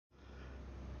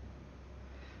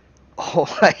Oh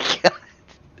my god.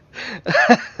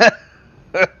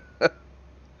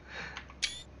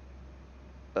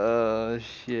 Oh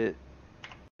shit.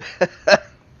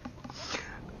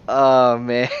 Oh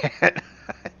man.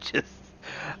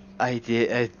 I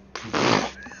did.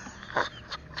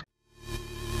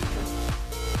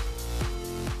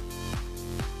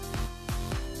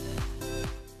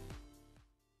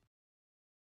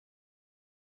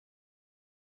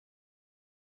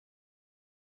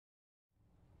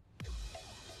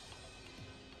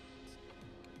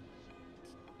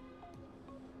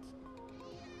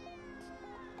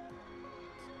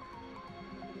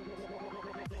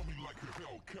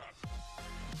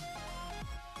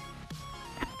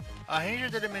 A Ranger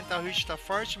de Elemental Hit tá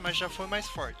forte, mas já foi mais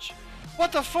forte.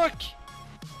 What the fuck?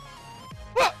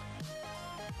 What?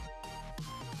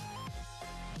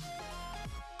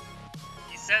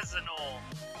 He says an ol.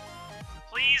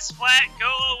 Please, flat, go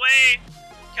away.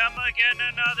 Come again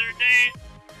another day.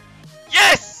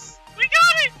 Yes! We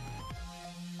got it!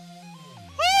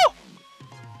 Woo!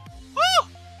 Woo!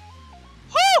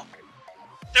 Woo!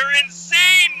 They're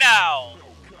insane now!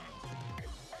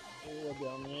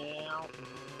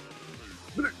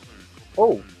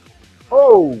 Oh!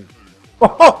 Oh!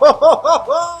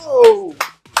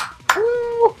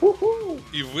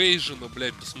 Evasion,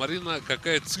 блядь, посмотри на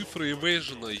какая цифра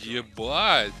Evasion,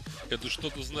 ебать! Это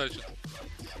что-то значит.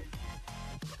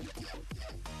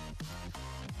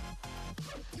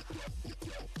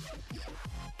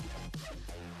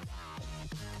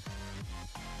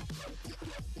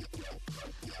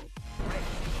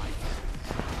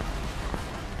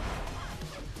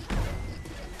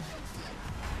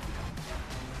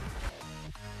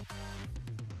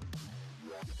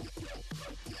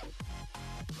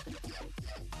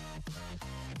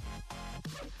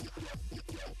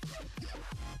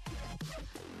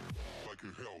 Like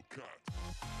a Hellcat.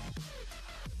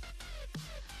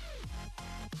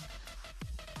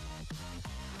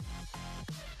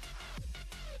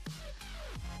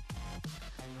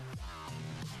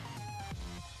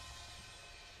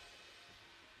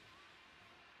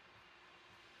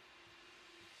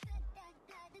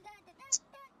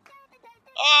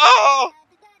 Oh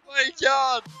my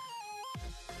god!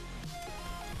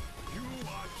 You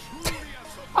are truly a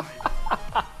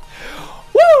survivor.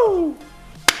 Woo!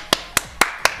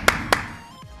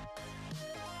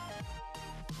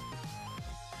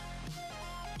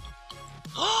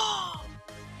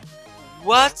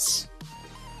 What?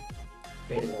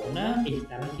 Perdona,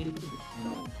 estaba sin...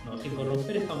 No, sin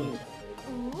corromper está muy usado.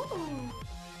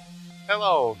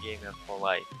 Hello, Gamer for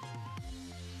Life.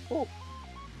 Oh.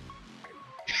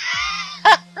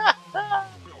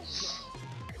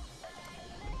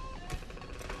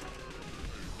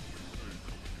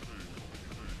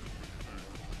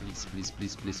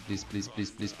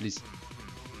 Please.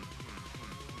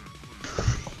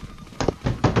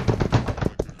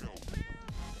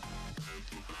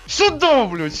 Сюда,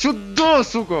 блядь, сюда,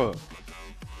 сука!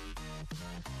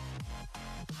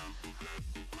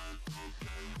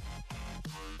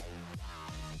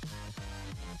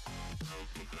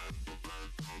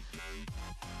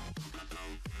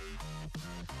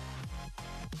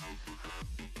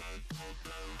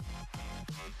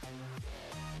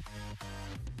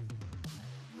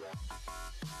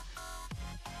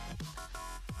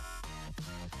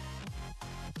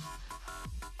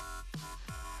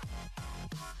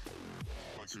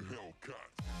 Like a Hellcat.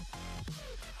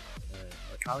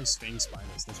 Like how he's Fang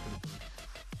Spineless, that's pretty cool.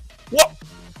 What?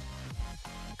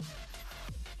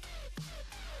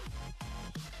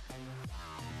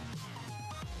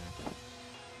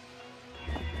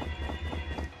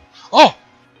 Oh!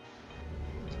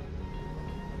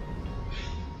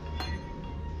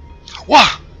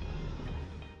 Wow!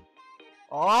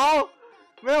 哦，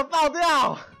没有爆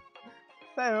掉，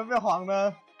但有没有变黄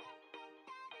呢？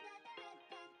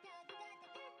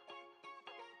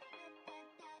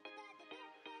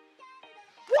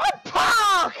 What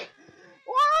park?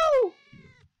 Wow!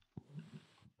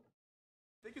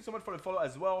 Thank you so much for the follow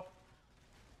as well.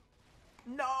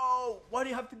 No! Why do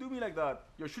you have to do me like that?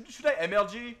 Yo, should I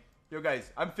MLG? Yo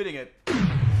guys, I'm feeling it.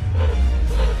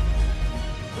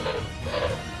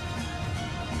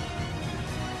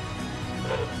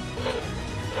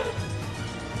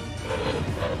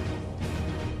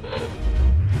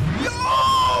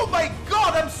 Oh my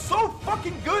god, I'm so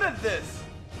fucking good at this!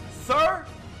 Sir?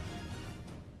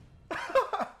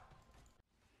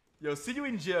 Yo, see you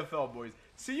in GFL, boys.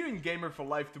 See you in Gamer for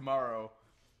Life tomorrow.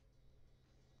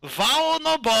 Val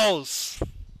no balls!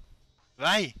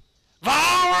 Vai!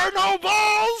 Val no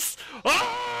balls!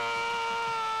 Ah!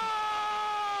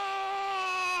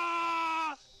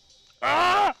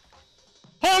 Ah!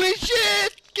 Holy shit!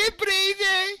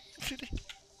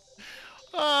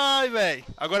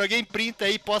 Agora alguém printa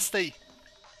aí e posta aí.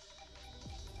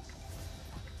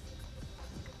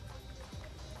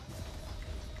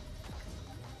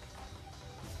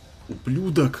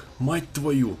 Ублюдок, мать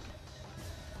твою.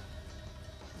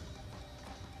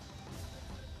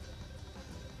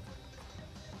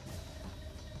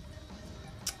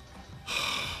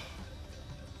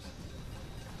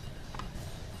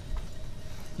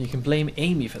 You can blame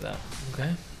Amy for that,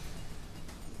 okay?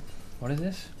 What is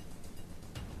this?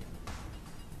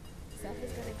 Seth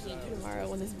is gonna hate you tomorrow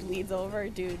when this bleeds over.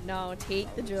 Dude, no,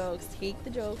 take the jokes. Take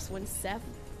the jokes when Seth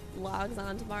logs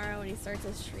on tomorrow and he starts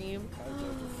a stream.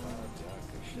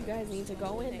 You guys need to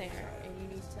go in there and you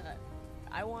need to...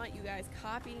 I want you guys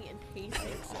copying and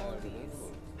pasting all of these.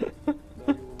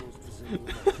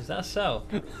 Is that so?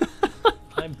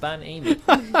 I ban Amy.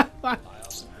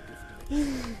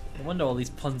 No wonder all these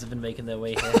puns have been making their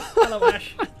way here. Hello,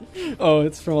 Ash. Oh,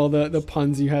 it's from all the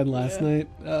puns you had last night.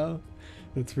 Oh,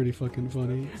 that's pretty fucking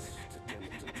funny.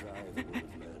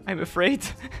 I'm afraid.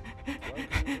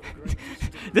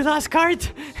 The last card.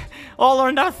 All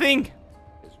or nothing.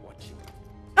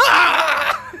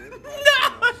 Ah!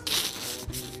 No!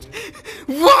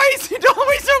 Why is it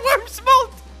always a worm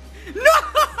smolt? No!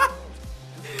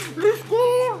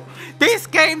 This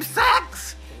game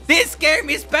sucks. This game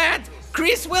is bad.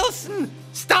 Chris Wilson,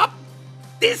 stop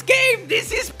this game.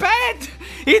 This is bad.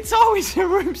 It's always a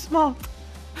worm smolt.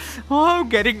 Oh, I'm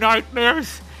getting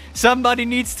nightmares. Somebody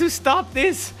needs to stop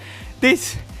this.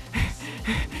 This.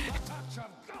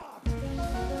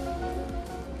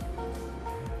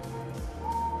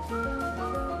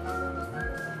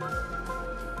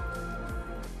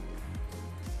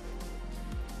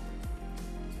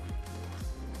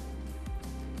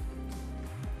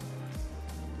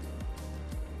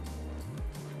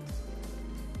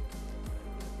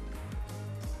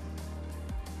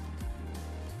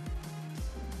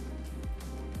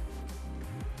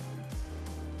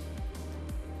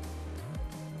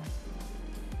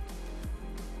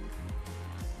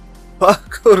 A,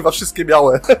 kurwa, wszystkie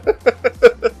białe.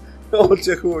 O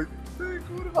cię chuj. Ty,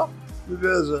 kurwa, nie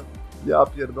wierzę. Ja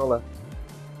pierdolę.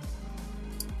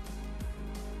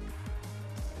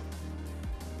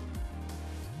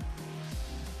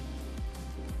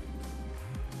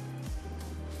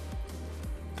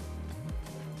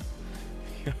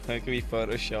 That could be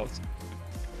photoshopped.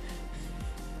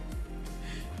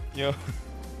 Yo.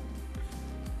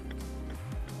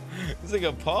 It's like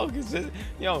a pog, is it?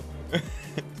 Yo.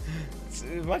 It's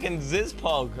fucking Ziz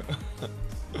pog.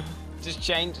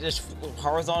 just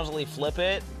horizontally flip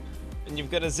it, and you've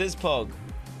got a Ziz pog.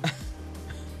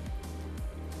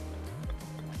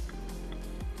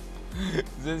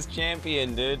 Ziz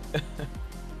champion, dude.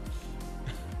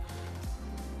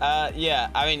 Yeah,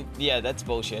 I mean, yeah, that's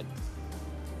bullshit.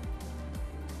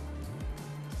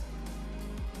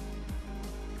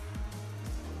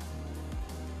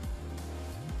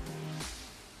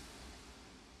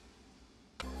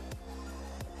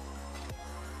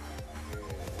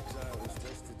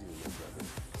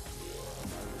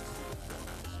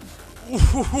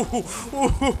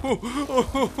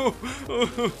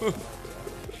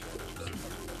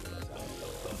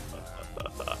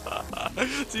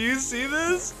 Do you see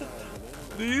this?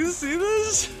 Do you see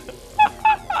this?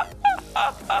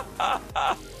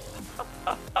 I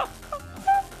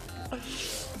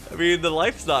mean, the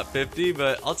life's not 50,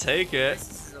 but I'll take it.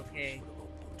 This is okay.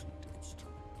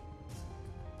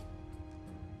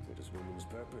 It is woman's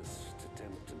purpose to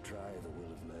tempt and try the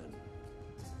will of men.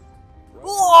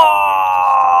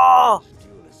 Whoa!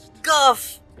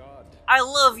 Guff! I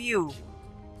love you!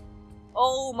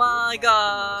 Oh my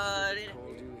god!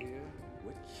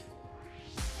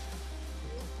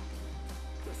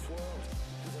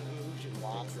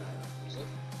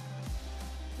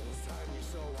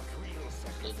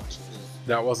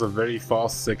 That was a very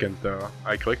fast second though.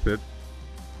 I clicked it.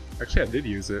 Actually, I did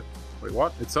use it. Wait,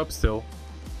 what? It's up still.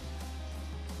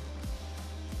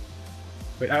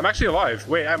 Wait, I'm actually alive.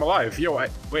 Wait, I'm alive. Yo,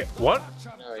 wait, what?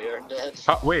 No, you're dead.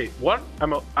 Wait, what? I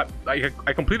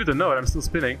completed the node. I'm still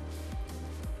spinning.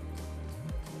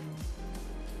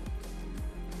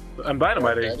 I'm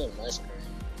dynamiting. You're dead in my screen.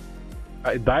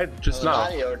 I died just now.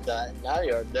 Now you're dead. Now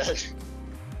you're dead.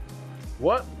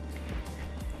 What?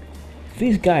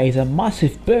 This guy is a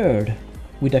massive bird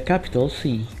with a capital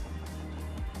C.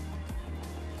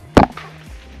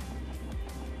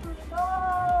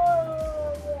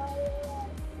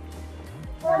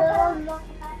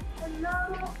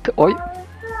 Oj.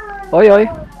 Oj, oj.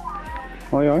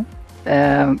 Oj, oj.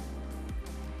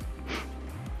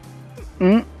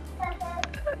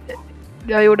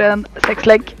 Jag gjorde en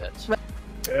sexlägg.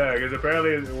 Yeah, because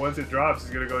apparently once it drops,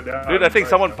 it's gonna go down. Dude, I think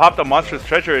someone popped a monstrous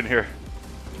treasure in here.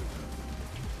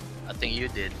 I think you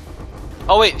did.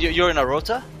 Oh wait, you're in a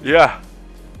rota? Yeah.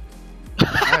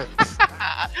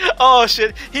 Oh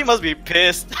shit, he must be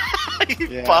pissed.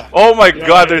 Oh my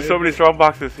god, there's so many strong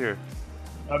boxes here.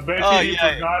 I bet you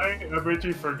forgot it. I bet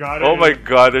you forgot it. Oh my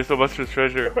god, there's so monstrous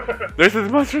treasure. There's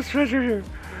this monstrous treasure here.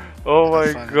 Oh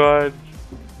my god.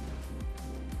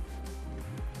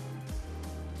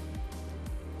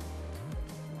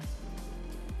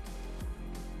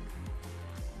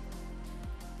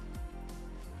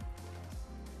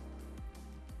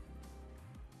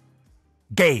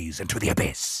 Gaze into the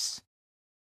abyss.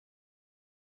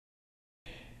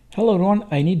 Hello everyone,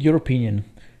 I need your opinion.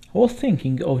 I was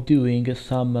thinking of doing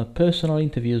some personal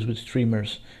interviews with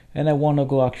streamers, and I want to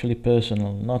go actually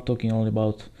personal, not talking only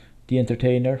about the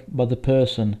entertainer, but the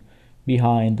person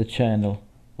behind the channel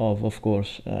of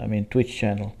course, Twitch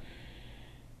channel.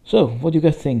 So, what do you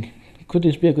guys think? Could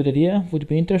this be a good idea? Would you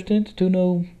be interested to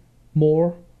know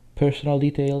more personal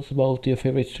details about your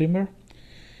favorite streamer?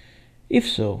 If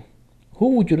so,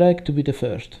 who would you like to be the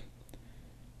first?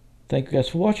 Thank you guys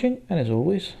for watching, and as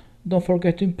always, don't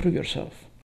forget to improve yourself.